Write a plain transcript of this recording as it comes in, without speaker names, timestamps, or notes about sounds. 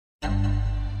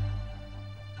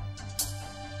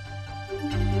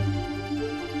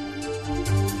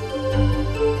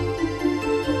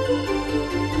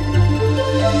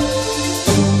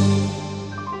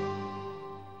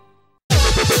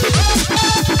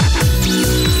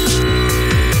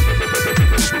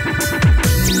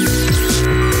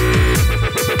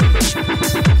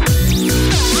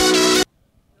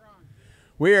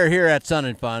We are here at Sun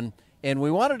and Fun, and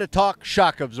we wanted to talk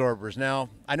shock absorbers.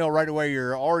 Now, I know right away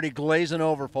you're already glazing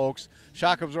over, folks.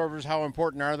 Shock absorbers, how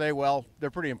important are they? Well, they're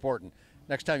pretty important.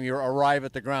 Next time you arrive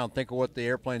at the ground, think of what the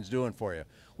airplane's doing for you.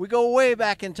 We go way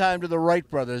back in time to the Wright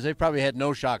brothers. They probably had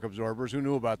no shock absorbers. Who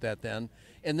knew about that then?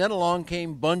 And then along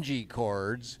came bungee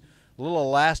cords, little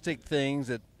elastic things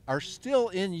that are still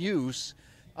in use.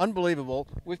 Unbelievable.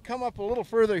 We've come up a little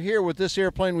further here with this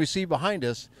airplane we see behind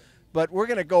us, but we're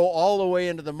going to go all the way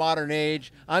into the modern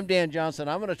age. I'm Dan Johnson.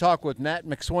 I'm going to talk with Matt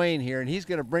McSwain here, and he's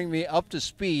going to bring me up to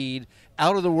speed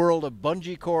out of the world of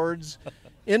bungee cords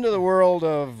into the world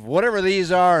of whatever these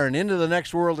are and into the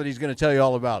next world that he's going to tell you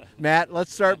all about. Matt,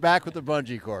 let's start back with the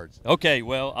bungee cords. Okay,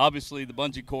 well, obviously the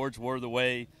bungee cords were the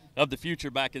way of the future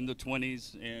back in the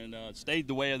 20s and stayed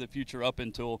the way of the future up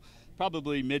until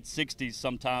probably mid-60s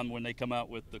sometime when they come out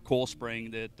with the coil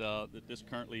spring that, that this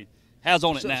currently has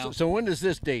on it now. So when does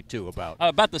this date to about?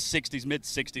 About the 60s,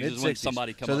 mid-60s is when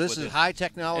somebody comes up with it. So this is high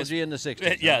technology in the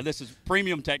 60s. Yeah, this is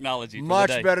premium technology. Much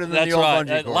better than the old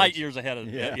bungee cords. Light years ahead of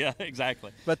it. Yeah, exactly.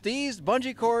 But these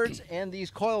bungee cords and these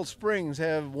coiled springs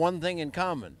have one thing in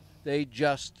common. They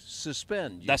just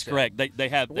suspend. That's correct. They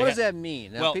have. What does that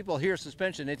mean? Now, well, people hear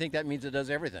suspension, they think that means it does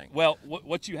everything. Well,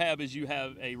 what you have is you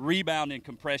have a rebound and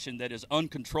compression that is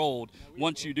uncontrolled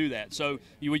once you do that. So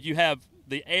you have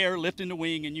the air lifting the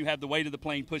wing, and you have the weight of the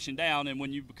plane pushing down, and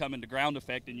when you become into ground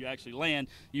effect and you actually land,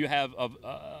 you have a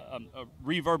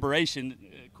reverberation,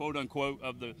 quote unquote,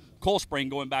 of the coil spring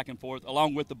going back and forth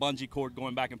along with the bungee cord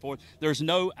going back and forth. There's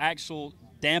no actual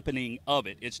dampening of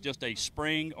it. It's just a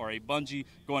spring or a bungee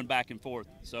going back and forth.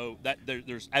 So that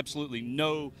there's absolutely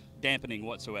no dampening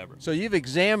whatsoever. So you've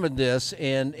examined this,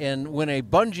 and when a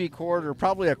bungee cord or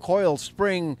probably a coiled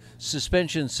spring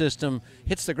suspension system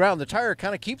hits the ground, the tire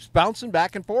kind of keeps bouncing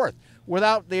back and forth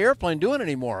without the airplane doing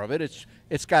any more of it.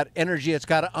 It's got energy. It's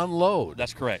got to unload.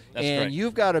 That's correct. That's and correct.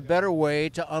 You've got a better way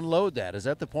to unload that. Is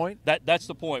that the point? That's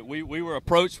the point. We were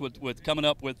approached with coming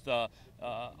up with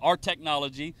our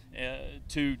technology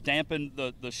to dampen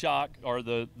the shock or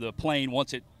the plane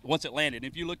once it landed.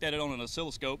 If you looked at it on an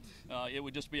oscilloscope, it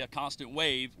would just be a constant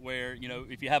wave where, you know,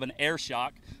 if you have an air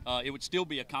shock, it would still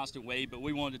be a constant wave, but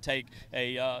we wanted to take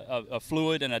a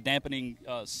fluid and a dampening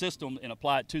system and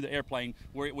apply it to the airplane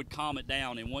where it would calm it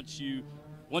down, and once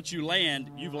you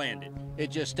land, you've landed. It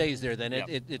just stays there then.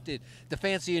 Yep. The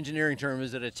fancy engineering term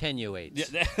is it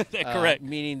attenuates. Yeah, correct.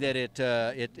 Meaning that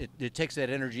it takes that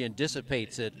energy and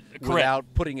dissipates it Correct. without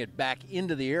putting it back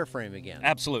into the airframe again.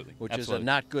 Absolutely. Which Absolutely. is a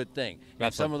not good thing. And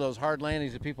Absolutely. some of those hard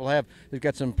landings that people have, they've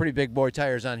got some pretty big boy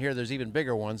tires on here. There's even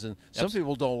bigger ones, and some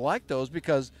people don't like those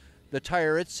because the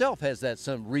tire itself has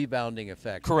some rebounding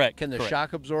effect. Correct. Can the Correct.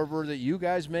 shock absorber that you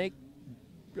guys make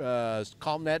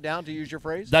calm that down, to use your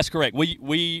phrase? That's correct.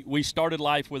 We started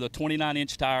life with a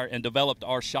 29-inch tire and developed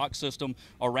our shock system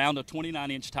around a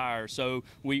 29-inch tire. So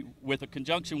with a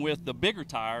conjunction with the bigger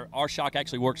tire, our shock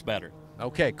actually works better.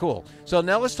 Okay, cool. So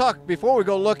now let's talk, before we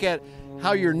go look at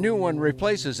how your new one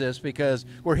replaces this, because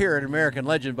we're here at American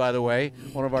Legend, by the way,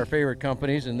 one of our favorite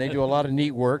companies, and they do a lot of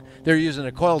neat work. They're using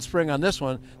a coiled spring on this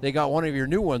one. They got one of your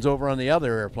new ones over on the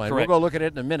other airplane. Correct. We'll go look at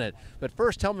it in a minute. But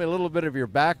first, tell me a little bit of your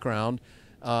background.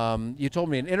 You told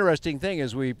me an interesting thing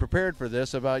as we prepared for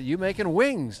this about you making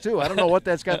wings too. I don't know what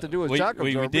that's got to do with shock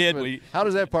absorbers. We did. How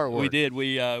does that part work? We did.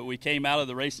 We came out of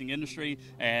the racing industry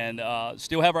and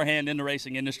still have our hand in the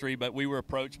racing industry, but we were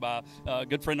approached by a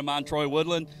good friend of mine, Troy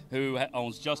Woodland, who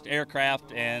owns Just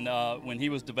Aircraft, and when he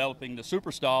was developing the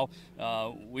Superstall,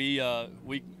 we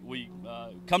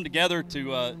come together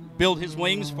to build his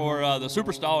wings for the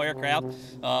Superstall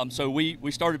aircraft. So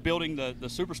we started building the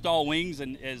Superstall wings,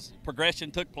 and as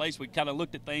progression took place, we kind of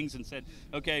looked at things and said,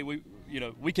 okay,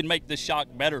 we can make this shock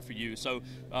better for you. So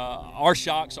our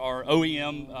shocks are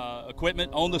OEM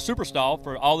equipment on the Superstall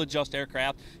for all the Just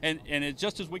aircraft, and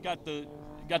just as we got to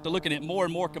looking at more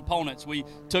and more components, we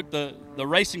took the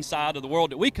racing side of the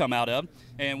world that we come out of,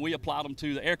 and we applied them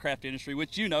to the aircraft industry,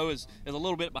 which is a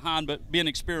little bit behind, but being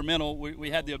experimental,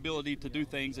 we had the ability to do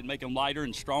things and make them lighter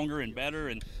and stronger and better,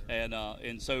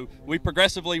 and so we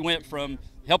progressively went from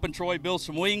helping Troy build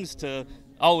some wings to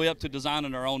all the way up to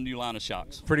designing our own new line of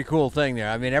shocks. Pretty cool thing there.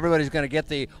 I mean, everybody's going to get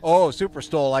the,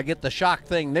 Superstall, I get the shock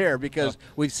thing there because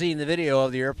we've seen the video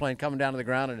of the airplane coming down to the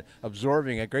ground and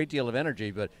absorbing a great deal of energy,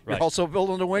 but you're also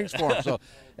building the wings for them. So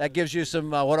that gives you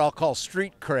some what I'll call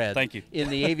street cred. Thank you.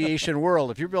 In the aviation world.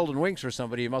 If you're building wings for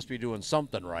somebody, you must be doing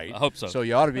something right. I hope so. So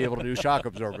you ought to be able to do shock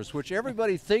absorbers, which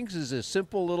everybody thinks is a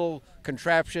simple little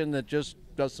contraption that just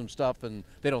does some stuff, and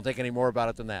they don't think any more about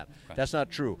it than that. Right. That's not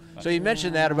true. Right. So you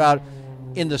mentioned that about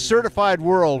in the certified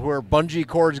world where bungee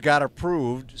cords got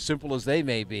approved, simple as they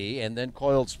may be, and then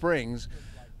coiled springs,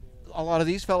 a lot of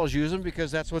these fellows use them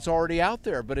because that's what's already out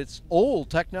there, but it's old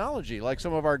technology. Like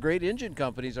some of our great engine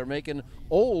companies are making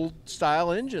old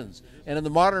style engines. And in the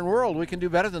modern world, we can do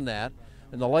better than that.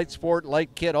 And the light sport,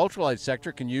 light kit, ultralight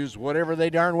sector can use whatever they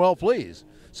darn well please.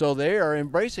 So they are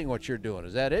embracing what you're doing.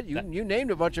 Is that it? You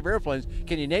named a bunch of airplanes.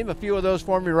 Can you name a few of those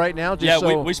for me right now?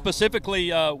 We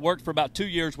specifically worked for about 2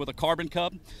 years with a carbon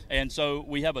cub, and so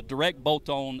we have a direct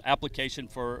bolt-on application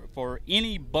for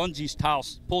any bungee style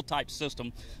pull type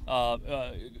system.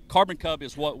 Carbon cub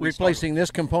is what we replacing this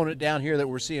component down here that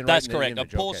we're seeing. That's right in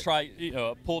correct. The image.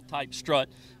 A pull type strut,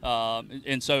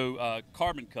 and so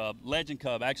carbon cub, Legend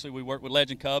Cub. Actually, we worked with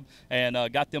Legend Cub and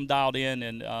got them dialed in,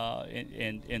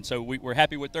 and so we're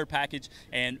happy with their package,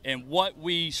 and what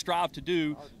we strive to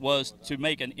do was to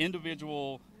make an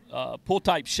individual pull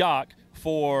type shock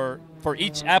for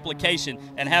each application,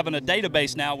 and having a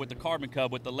database now with the Carbon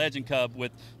Cub, with the Legend Cub,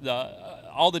 with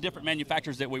all the different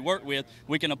manufacturers that we work with,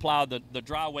 we can apply the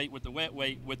dry weight with the wet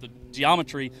weight, with the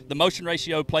geometry. The motion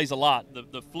ratio plays a lot,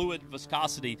 the fluid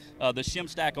viscosity, the shim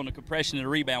stack on the compression and the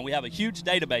rebound. We have a huge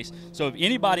database, so if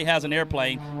anybody has an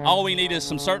airplane, all we need is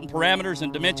some certain parameters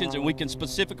and dimensions, and we can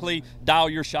specifically dial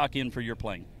your shock in for your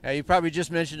plane. You probably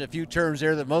just mentioned a few terms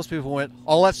there that most people went,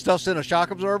 all that stuff's in a shock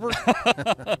absorber?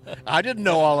 I didn't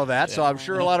know all of that, so I'm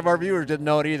sure a lot of our viewers didn't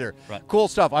know it either. Right. Cool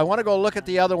stuff. I want to go look at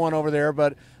the other one over there,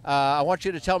 but I want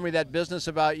you to tell me that business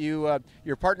about you.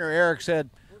 Your partner Eric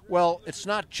said, well, it's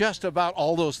not just about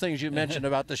all those things you mentioned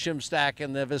about the shim stack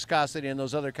and the viscosity and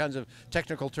those other kinds of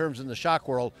technical terms in the shock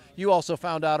world. You also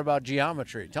found out about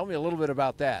geometry. Tell me a little bit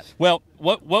about that. Well,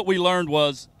 what we learned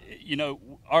was,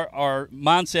 our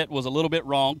mindset was a little bit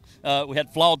wrong. We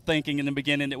had flawed thinking in the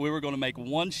beginning that we were going to make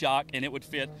one shock and it would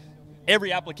fit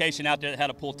every application out there that had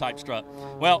a pull type strut.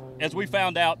 Well, as we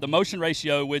found out, the motion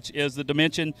ratio, which is the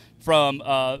dimension from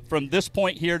this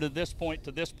point here to this point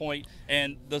to this point,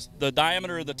 and the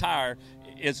diameter of the tire,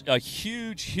 is a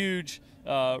huge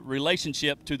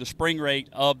relationship to the spring rate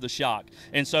of the shock.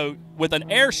 And so with an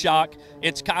air shock,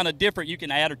 it's kind of different. You can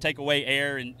add or take away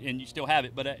air and you still have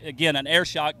it. But again, an air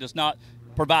shock does not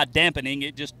provide dampening.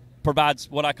 It just provides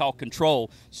what I call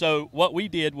control. So what we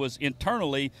did was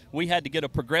internally we had to get a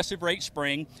progressive rate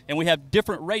spring, and we have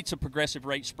different rates of progressive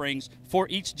rate springs for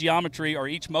each geometry or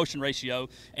each motion ratio,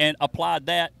 and applied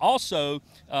that. Also,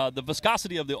 the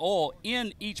viscosity of the oil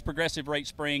in each progressive rate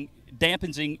spring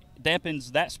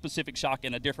dampens that specific shock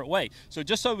in a different way. So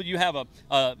just so you have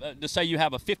to say you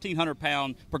have a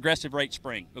 1,500-pound progressive rate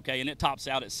spring, okay, and it tops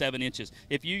out at 7 inches.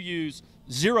 If you use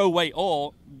 0 weight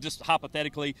oil, just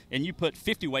hypothetically, and you put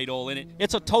 50 weight oil in it,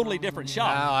 it's a totally different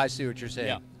shock. Oh, I see what you're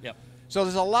saying. Yeah. So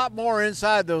there's a lot more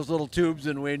inside those little tubes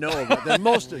than we know about. Than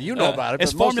most of you know about it.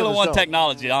 It's Formula One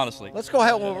technology, honestly. Let's go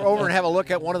over and have a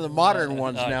look at one of the modern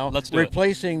ones now. Let's do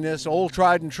replacing this old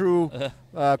tried and true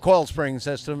coil spring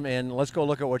system, and let's go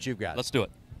look at what you've got. Let's do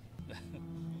it.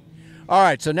 All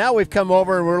right, so now we've come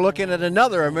over and we're looking at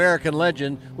another American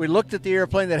legend. We looked at the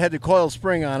airplane that had the coil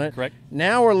spring on it. Correct.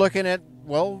 Now we're looking at,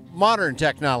 well, modern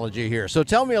technology here. So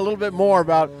tell me a little bit more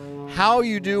about how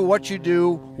you do what you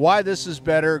do, why this is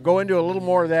better. Go into a little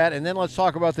more of that, and then let's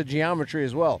talk about the geometry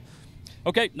as well.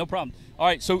 Okay, no problem. All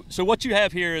right, so what you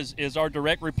have here is our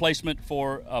direct replacement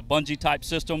for a bungee type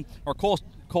system or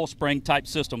coil spring type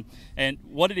system. And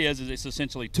what it is it's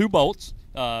essentially 2 bolts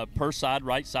per side,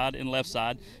 right side and left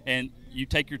side, and you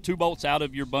take your 2 bolts out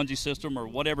of your bungee system or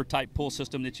whatever type pull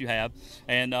system that you have,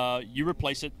 and you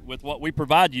replace it with what we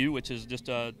provide you, which is just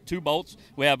 2 bolts.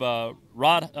 We have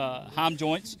rod heim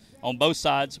joints on both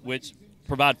sides, which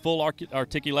provide full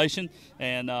articulation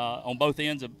and on both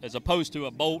ends, as opposed to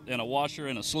a bolt and a washer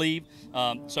and a sleeve.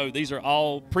 So these are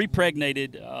all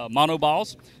pre-pregnated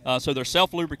monoballs, so they're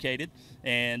self-lubricated.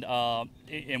 And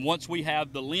once we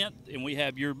have the length and we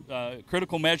have your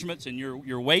critical measurements and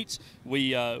your weights,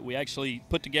 we actually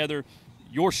put together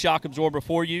your shock absorber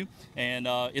for you, and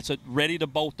it's a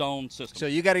ready-to-bolt-on system. So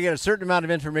you got to get a certain amount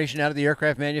of information out of the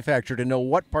aircraft manufacturer to know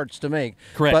what parts to make.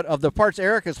 Correct. But of the parts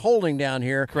Eric is holding down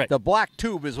here, correct, the black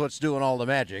tube is what's doing all the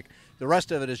magic. The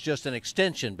rest of it is just an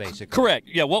extension, basically. Correct.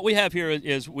 Yeah, what we have here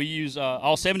is we use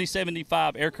all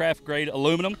 7075 aircraft-grade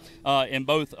aluminum in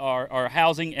both our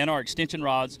housing and our extension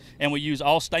rods, and we use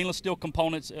all stainless steel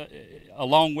components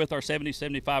along with our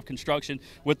 7075 construction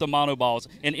with the monoballs.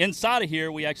 And inside of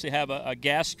here, we actually have a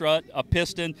gas strut, a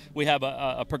piston. We have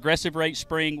a progressive rate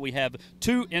spring. We have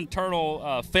 2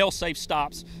 internal fail-safe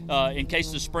stops in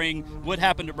case the spring would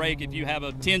happen to break. If you have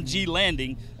a 10G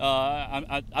landing,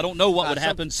 I don't know what would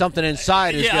happen. Something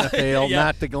inside is going to fail,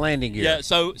 not the landing gear. Yeah,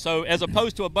 so as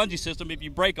opposed to a bungee system, if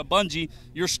you break a bungee,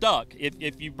 you're stuck.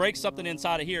 If you break something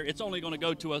inside of here, it's only going to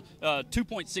go to a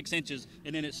 2.6 inches,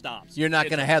 and then it stops. You're not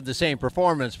going to have the same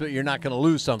performance, but you're not going to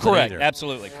lose something correct, either.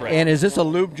 Absolutely correct. And is this a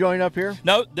lube joint up here?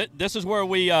 No, this is where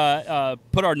we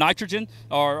put our nitrogen,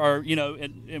 or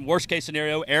in worst case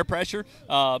scenario, air pressure.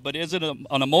 But is it an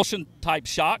emulsion type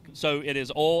shock? So it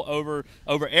is oil over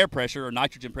air pressure, or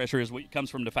nitrogen pressure is what comes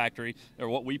from the factory, or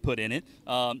what we put in it.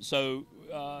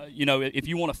 If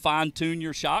you want to fine-tune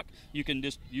your shock, you can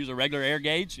just use a regular air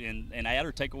gauge and add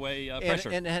or take away pressure.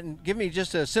 And give me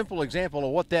just a simple example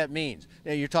of what that means.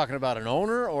 Now, you're talking about an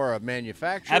owner or a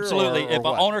manufacturer? Absolutely. Or if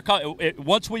what? an owner,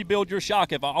 once we build your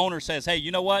shock, if an owner says, hey,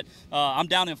 you know what, I'm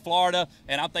down in Florida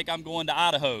and I think I'm going to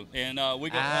Idaho, and we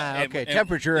go. Okay.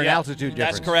 Temperature and altitude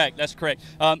difference. That's correct.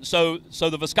 So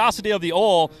the viscosity of the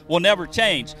oil will never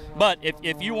change. But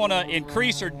if you want to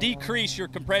increase or decrease your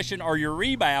compression or your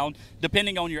rebound,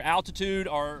 depending on your altitude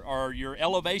or your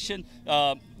elevation,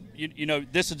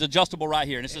 this is adjustable right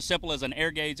here, and it's as simple as an air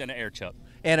gauge and an air chuck.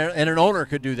 And an owner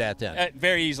could do that then?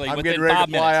 Very easily. I'm within getting ready 5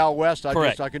 to fly minutes. out west.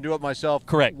 Correct. I can do it myself.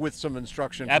 Correct. With some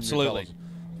instruction. Absolutely. From your fellows.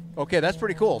 Okay, that's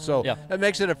pretty cool. So yeah. That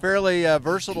makes it a fairly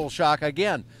versatile shock.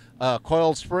 Again,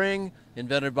 coiled spring,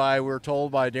 invented we're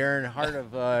told, by Darren Hart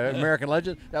of American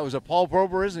Legend. That was a Paul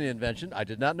Proberisny invention. I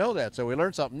did not know that, so we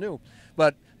learned something new.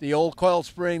 But the old coiled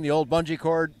spring, the old bungee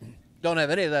cord, don't have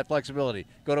any of that flexibility.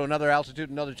 Go to another altitude,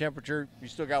 another temperature, you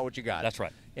still got what you got. That's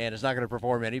right. And it's not going to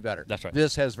perform any better. That's right.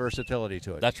 This has versatility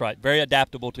to it. That's right. Very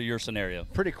adaptable to your scenario.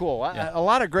 Pretty cool. Yeah. A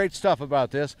lot of great stuff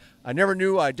about this. I never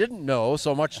knew I didn't know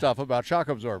so much stuff about shock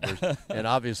absorbers. And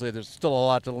obviously there's still a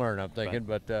lot to learn, I'm thinking.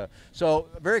 Right. But so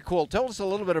very cool. Tell us a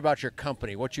little bit about your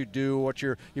company, what you do,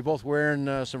 you're both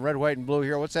wearing some red, white, and blue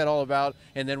here. What's that all about?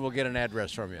 And then we'll get an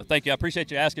address from you. Well, thank you. I appreciate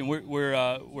you asking. We're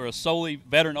a solely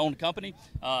veteran-owned company,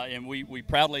 and we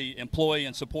proudly employ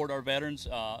and support our veterans.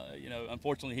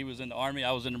 Unfortunately, he was in the Army.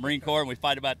 I was in the Marine Corps, and we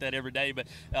fight about that every day. But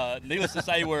needless to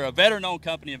say, we're a veteran-owned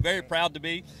company, and very proud to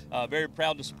be, very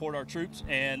proud to support our troops,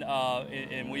 and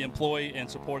we employ and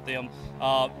support them.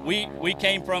 We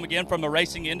came from the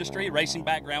racing industry, racing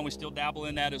background. We still dabble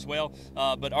in that as well.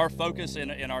 But our focus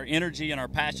and our energy and our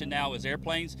passion now is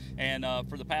airplanes. And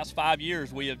for the past 5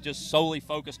 years, we have just solely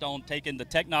focused on taking the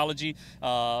technology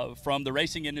from the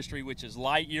racing industry, which is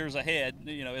light years ahead,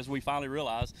 as we finally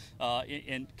realize,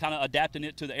 and kind of adapting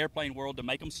it to the airplane world to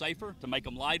make them safer, to make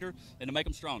them lighter, and to make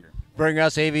them stronger. Bring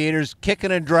us aviators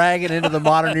kicking and dragging into the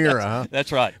modern era, huh?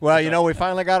 That's right. Well, we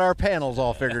finally got our panels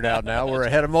all figured out now. We're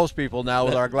ahead of most people now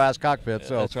with our glass cockpit,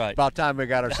 so that's right. About time we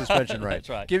got our suspension right. That's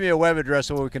right. Give me a web address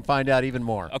so we can find out even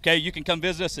more. Okay, you can come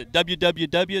visit us at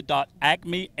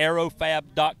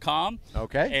www.acmeaerofab.com.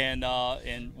 Okay.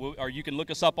 Or you can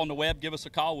look us up on the web, give us a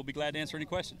call. We'll be glad to answer any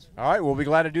questions. All right, we'll be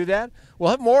glad to do that. We'll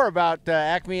have more about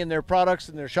Acme and their products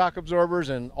and their shock absorbers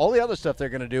and all the other stuff they're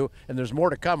going to do, and there's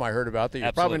more to come, I heard about, that you're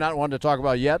Absolutely. probably not one to talk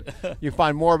about yet. You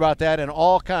find more about that and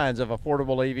all kinds of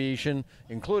affordable aviation,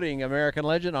 including American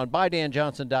Legend, on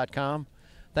BuyDanJohnson.com.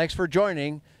 Thanks for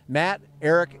joining Matt,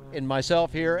 Eric, and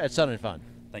myself here at Sun and Fun.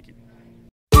 Thank you.